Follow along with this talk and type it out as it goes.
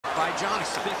by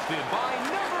Johnson. Assisted by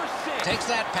number 6. Takes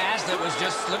that pass that was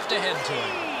just slipped ahead to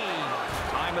him.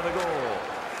 Time of the goal.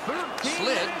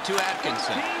 Slid to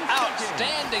Atkinson.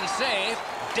 Outstanding save.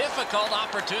 Difficult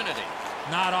opportunity.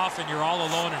 Not often you're all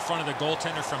alone in front of the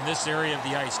goaltender from this area of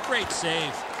the ice. Great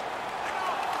save.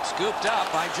 Scooped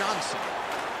up by Johnson.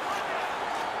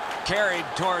 Carried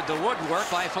toward the woodwork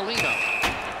by Foligno.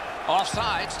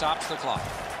 Offside stops the clock.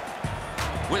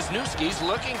 Wisniewski's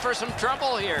looking for some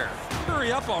trouble here.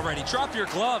 Hurry up already. Drop your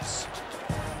gloves.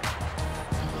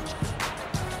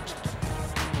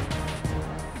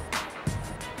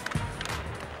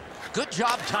 Good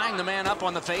job tying the man up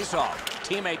on the faceoff.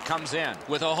 Teammate comes in.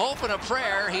 With a hope and a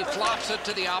prayer, he flops it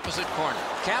to the opposite corner.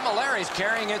 Camilleri's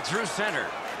carrying it through center.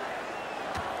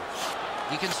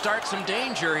 He can start some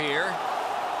danger here.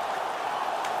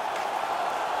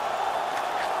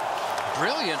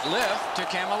 Brilliant lift to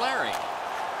Camilleri.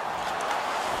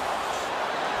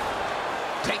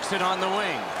 Takes it on the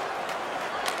wing.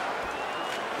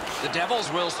 The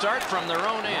Devils will start from their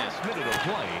own end.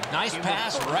 Nice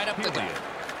pass right up the gut.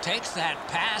 Takes that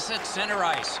pass at center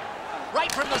ice.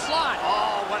 Right from the slot.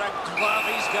 Oh, what a glove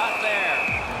he's got there.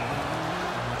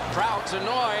 Proud's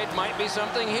annoyed. Might be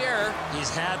something here.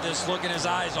 He's had this look in his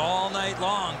eyes all night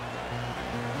long.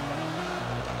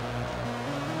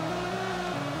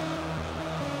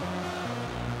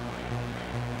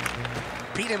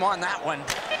 Beat him on that one.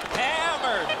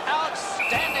 Hammered.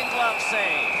 Outstanding glove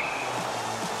save.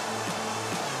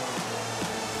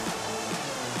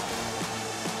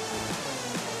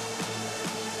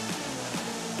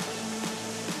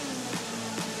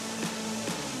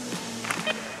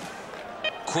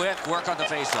 Quick work on the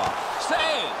faceoff.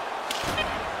 Save!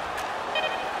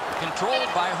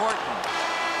 Controlled by Horton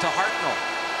to Hartnell.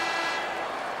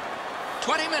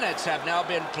 20 minutes have now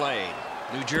been played.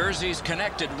 New Jersey's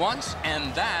connected once,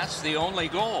 and that's the only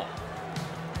goal.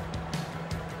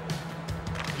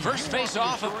 First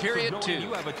face-off of period 2.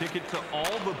 You have a ticket to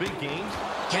all the big games.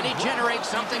 Can he generate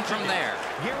something from there?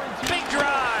 Big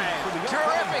drive!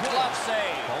 Terrific glove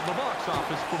save! Call the box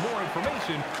office for more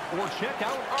information or check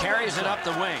out our Carries it website. up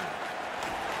the wing.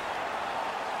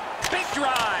 Big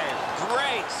drive!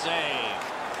 Great save!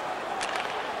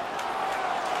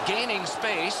 Gaining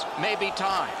space, maybe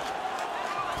time.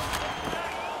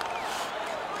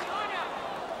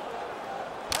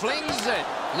 Flings it.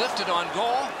 Lifted on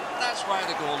goal. That's why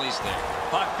the goalie's there.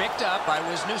 Puck picked up by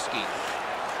Wisniewski.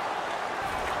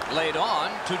 Laid on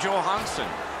to Johansson.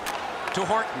 To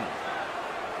Horton.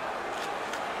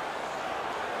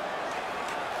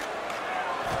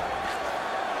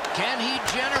 Can he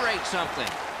generate something?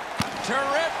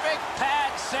 Terrific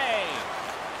pad save.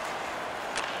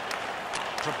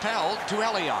 Propelled to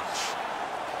Elias.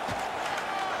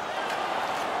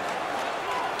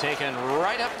 Taken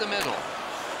right up the middle.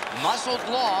 Muscled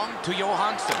long to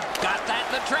Johansson. Got that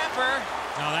in the trapper.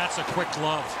 Now that's a quick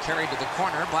glove. Carried to the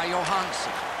corner by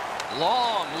Johansson.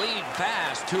 Long lead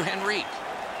pass to Henrique.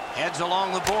 Heads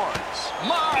along the boards.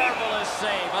 Marvelous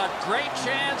save. A great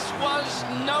chance was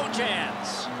no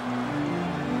chance.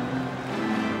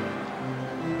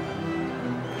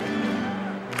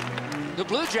 The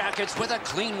Blue Jackets with a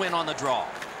clean win on the draw.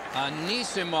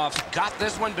 Anisimov's got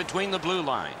this one between the blue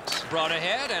lines. Brought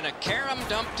ahead and a carom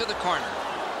dump to the corner.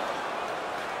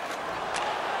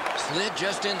 Slid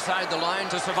just inside the line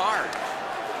to Savard.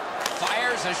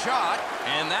 Fires a shot,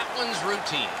 and that one's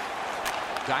routine.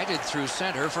 Guided through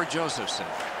center for Josephson.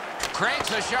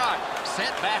 Cranks a shot,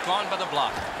 sent back on by the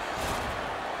blocker.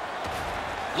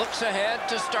 Looks ahead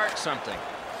to start something.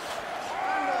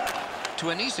 To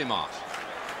Anisimov.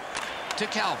 To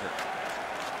Calvert.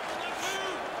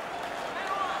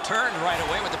 Turned right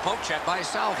away with the poke check by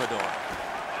Salvador.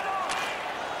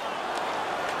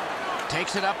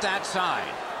 Takes it up that side.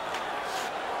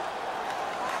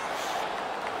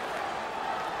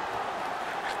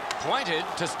 Pointed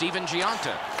to Steven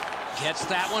Giunta. Gets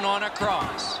that one on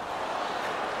across.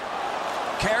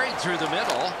 Carried through the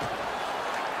middle.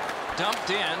 Dumped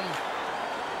in.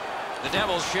 The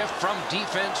Devils shift from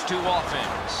defense to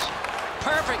offense.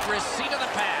 Perfect receipt of the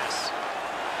pass.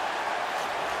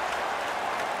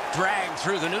 Dragged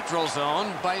through the neutral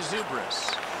zone by Zubris.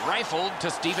 Rifled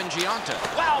to Steven Giunta.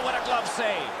 Wow, what a glove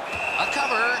save. A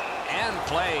cover, and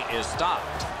play is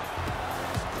stopped.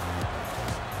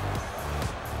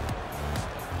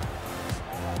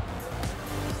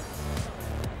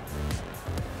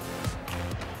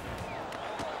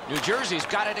 New Jersey's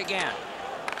got it again.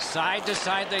 Side to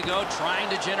side they go, trying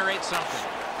to generate something.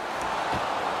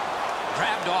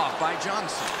 Grabbed off by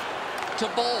Johnson. To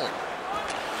Bull.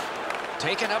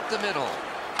 Taken up the middle.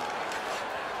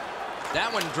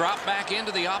 That one dropped back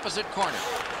into the opposite corner.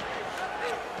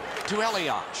 to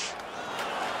Elias.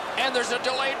 And there's a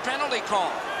delayed penalty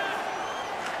call.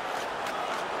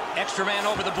 Extra man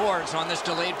over the boards on this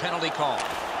delayed penalty call.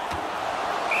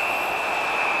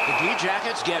 The Blue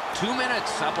Jackets get 2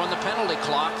 minutes up on the penalty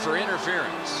clock for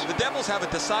interference. The Devils have a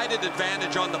decided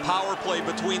advantage on the power play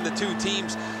between the two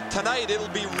teams. Tonight, it'll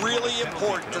be really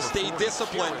important to stay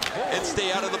disciplined and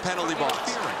stay out of the penalty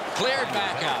box. Cleared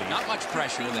back out. Not much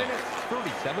pressure there.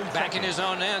 Back in his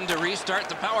own end to restart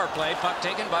the power play. Puck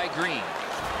taken by Green.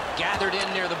 Gathered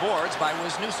in near the boards by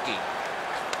Wisniewski.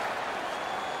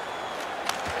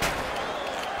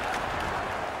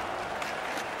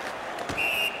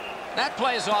 That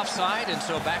play is offside, and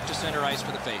so back to center ice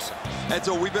for the faceoff. And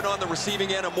so we've been on the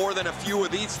receiving end of more than a few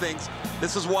of these things.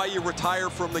 This is why you retire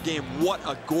from the game. What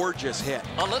a gorgeous hit.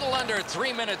 A little under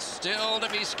 3 minutes still to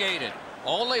be skated.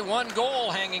 Only one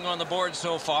goal hanging on the board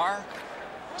so far.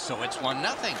 So it's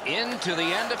 1-0 into the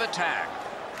end of attack.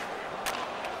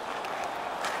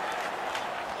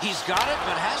 He's got it,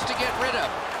 but has to get rid of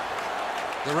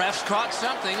it. The refs caught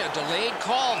something, a delayed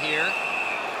call here.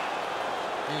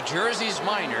 New Jersey's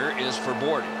minor is for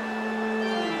boarding.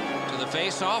 To the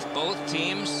face-off, both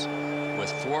teams with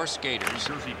 4 skaters.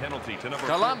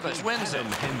 Columbus wins it.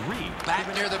 Back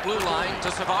near the blue line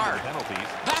to Savard.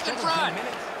 Back in front.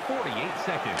 48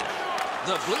 seconds.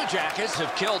 The Blue Jackets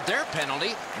have killed their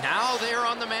penalty. Now they're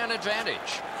on the man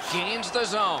advantage. Gains the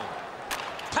zone.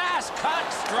 Pass cut,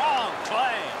 strong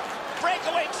play.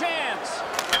 Breakaway chance.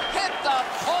 Hit the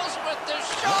post with the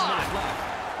shot.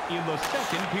 In the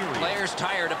second period. Players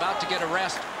tired, about to get a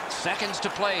rest. Seconds to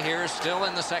play here, still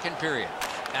in the second period.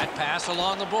 That pass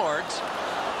along the boards.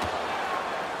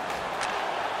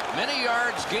 Many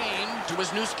yards gained to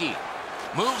Wisniewski.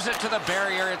 Moves it to the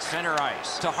barrier at center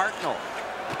ice. To Hartnell.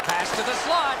 Pass to the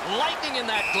slot. Lightning in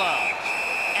that glove.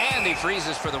 And he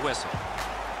freezes for the whistle.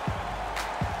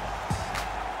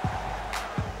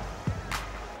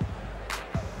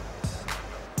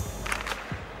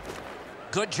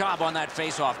 Good job on that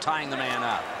face-off, tying the man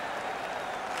up.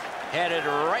 Headed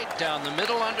right down the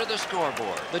middle under the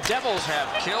scoreboard. The Devils have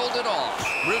killed it all.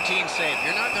 Routine save.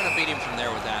 You're not going to beat him from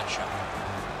there with that shot.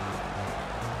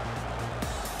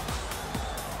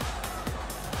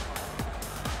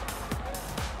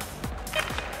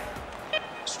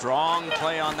 Strong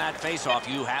play on that face-off.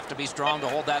 You have to be strong to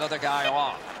hold that other guy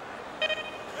off.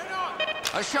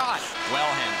 A shot. Well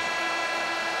handled.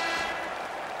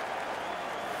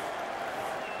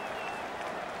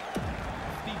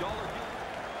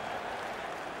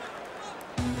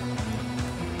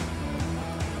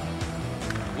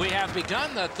 We have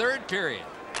begun the third period.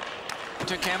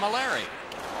 To Camilleri.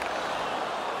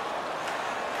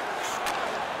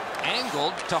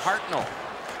 Angled to Hartnell.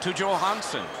 To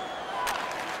Johansson.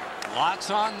 Lots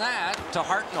on that to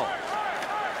Hartnell.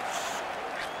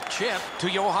 Chip to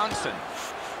Johansson.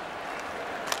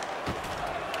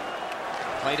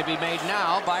 Play to be made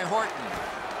now by Horton.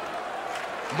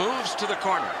 Moves to the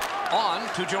corner. On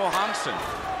to Johansson.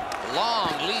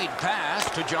 Long lead pass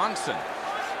to Johnson.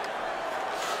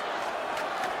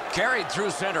 Carried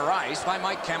through center ice by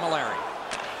Mike Camilleri.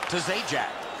 To Zajac.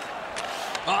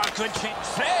 Oh, good chance.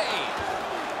 Save!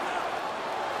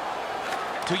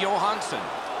 To Johansson.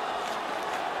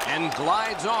 And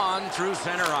glides on through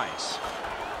center ice.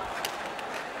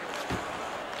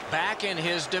 Back in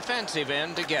his defensive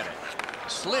end to get it.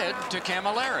 Slid to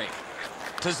Camilleri.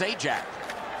 To Zajac.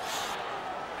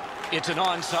 It's an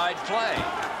onside play.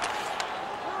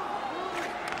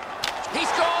 He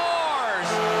scores!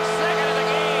 Second of the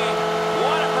game.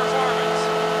 What a performance.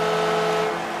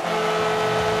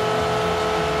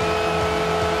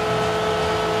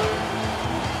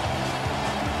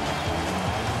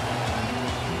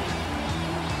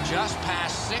 Just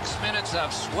past 6 minutes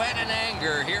of sweat and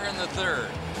anger here in the third.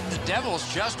 The Devils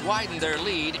just widened their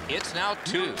lead. It's now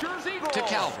 2 to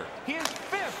Calvert. His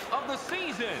 5th of the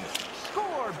season.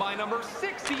 Scored by number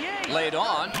 68. Laid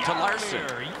on to Larson.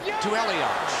 To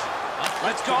Elias.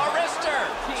 Let's go, Rister.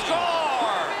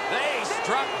 Score! They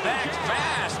struck back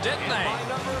fast, didn't they? By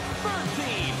number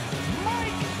 13,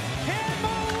 Mike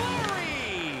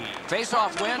Camilleri.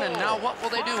 Face-off win, and now what will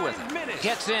they do with it?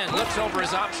 Gets in, looks over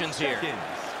his options here.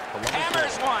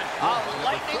 Hammers one. A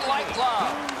lightning-like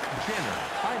glove. Jenner,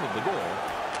 time of the goal.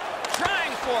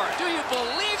 Trying for it. Do you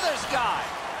believe this guy?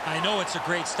 I know it's a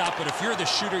great stop, but if you're the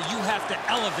shooter, you have to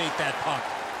elevate that puck.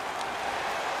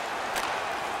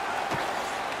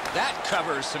 That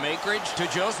covers some acreage to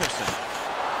Josephson.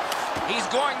 He's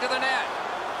going to the net.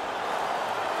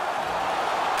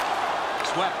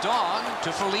 Swept on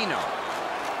to Foligno.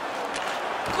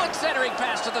 Good centering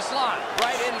pass to the slot.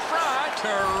 Right in front.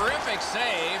 Terrific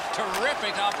save.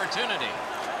 Terrific opportunity.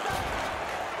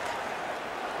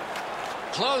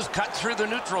 Close cut through the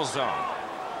neutral zone.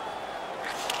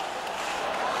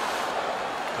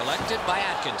 Collected by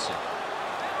Atkinson.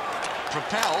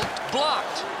 Propelled,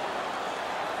 blocked.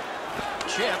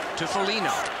 Chip to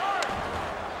Foligno.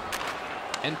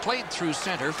 And played through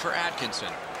center for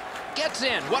Atkinson. Gets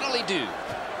in. What'll he do?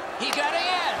 He got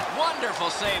in. Wonderful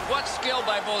save. What skill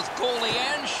by both goalie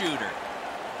and shooter.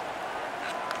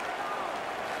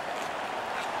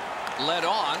 Led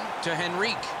on to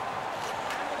Henrique.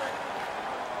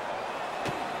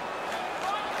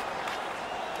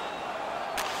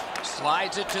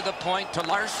 Slides it to the point to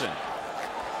Larson.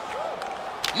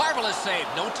 Marvelous save.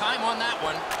 No time on that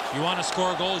one. You want to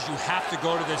score goals, you have to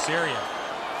go to this area.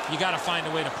 You got to find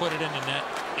a way to put it in the net.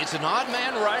 It's an odd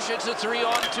man rush. It's a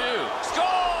 3-on-2.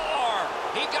 Score!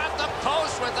 He got the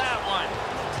post with that one.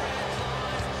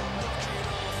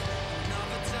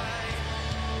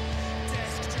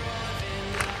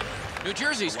 New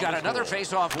Jersey's got another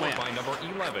face-off win. By number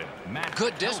 11,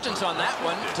 Good distance on that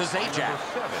one to Zajac.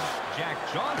 Jack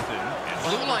Johnson.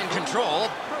 Blue line control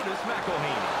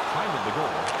Time of the goal,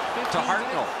 to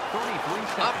Hartnell. 33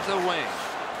 seconds. Up the wing.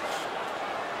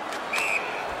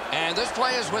 And this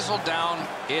play is whistled down.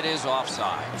 It is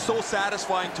offside. So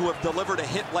satisfying to have delivered a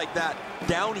hit like that.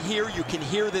 Down here, you can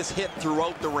hear this hit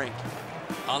throughout the rink.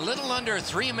 A little under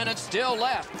 3 minutes still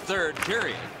left, third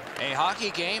period. A hockey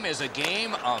game is a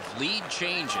game of lead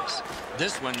changes.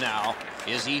 This one now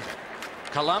is even.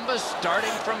 Columbus starting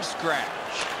from scratch.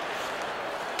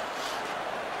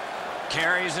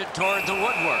 Carries it toward the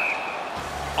woodwork.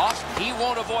 Off. He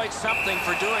won't avoid something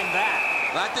for doing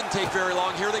that. That didn't take very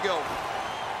long. Here they go.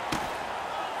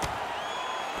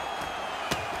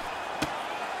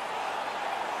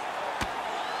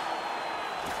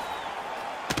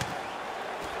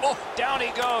 Oh, down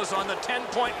he goes on the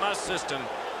 10-point must system.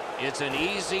 It's an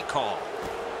easy call.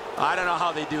 I don't know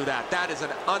how they do that. That is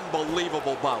an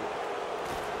unbelievable bout.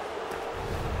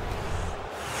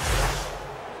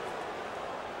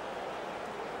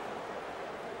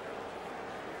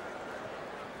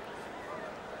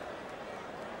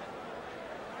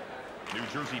 New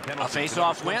Jersey A penalty.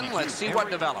 face-off win. Let's see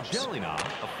what develops. To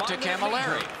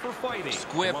Camilleri.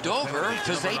 Squibbed over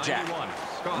to Zajac.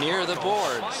 Near the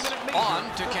boards. On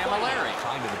to Camilleri.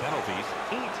 Time of the penalties,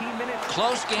 18 minutes.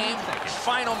 Close game.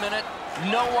 Final minute.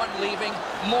 No one leaving.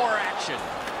 More action.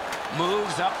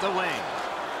 Moves up the wing.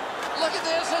 Look at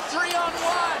this. A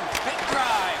 3-on-1. Big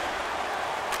drive.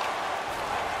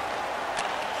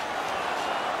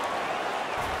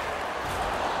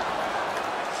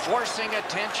 Forcing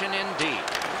attention indeed.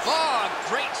 Oh,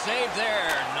 great save there.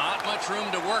 Not much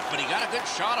room to work, but he got a good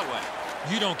shot away.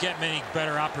 You don't get many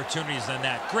better opportunities than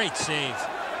that. Great save.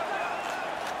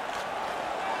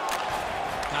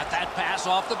 Got that pass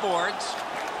off the boards.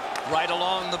 Right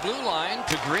along the blue line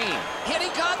to Green. Hit, he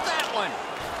got that one.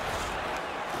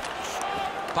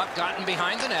 Puck gotten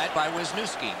behind the net by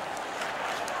Wisniewski.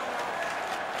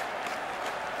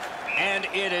 And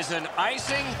it is an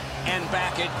icing, and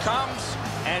back it comes.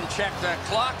 And check the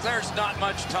clock. There's not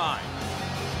much time.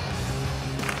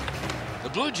 The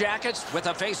Blue Jackets with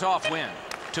a face-off win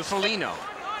to Foligno.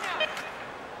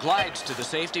 Glides to the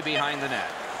safety behind the net.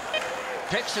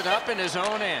 Picks it up in his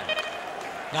own end.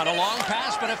 Not a long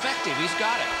pass, but effective. He's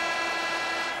got it.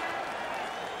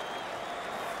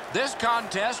 This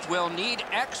contest will need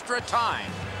extra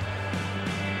time.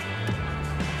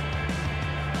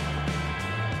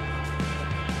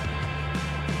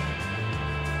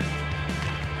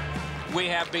 We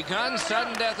have begun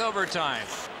sudden death overtime.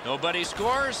 Nobody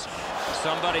scores.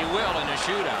 Somebody will in a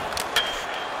shootout.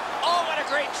 Oh, what a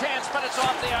great chance, but it's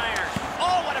off the iron.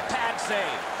 Oh, what a pad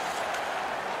save.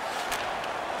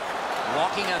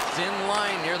 Walking a thin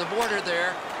line near the border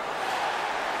there.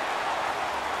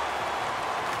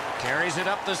 Carries it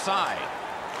up the side.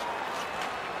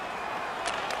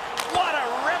 What a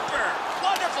ripper.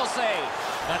 Wonderful save.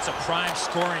 That's a prime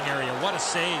scoring area. What a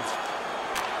save.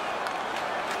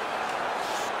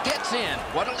 Gets in.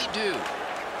 What'll he do?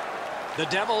 The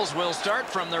Devils will start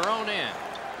from their own end.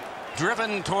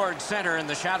 Driven toward center in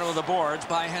the shadow of the boards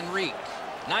by Henrique.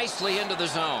 Nicely into the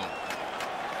zone.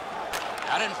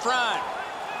 Out in front.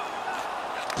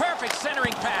 Perfect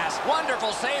centering pass.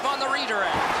 Wonderful save on the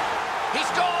redirect. He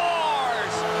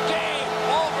scores! Game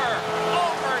over.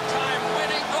 Overtime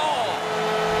winning goal.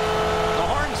 The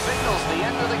horn signals the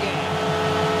end of the game.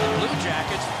 The Blue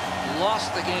Jackets lost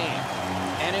the game.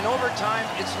 And in overtime,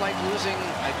 it's like losing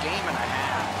a game and a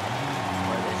half.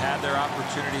 Where they had their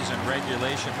opportunities in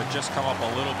regulation, but just come up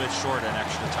a little bit short in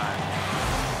extra time.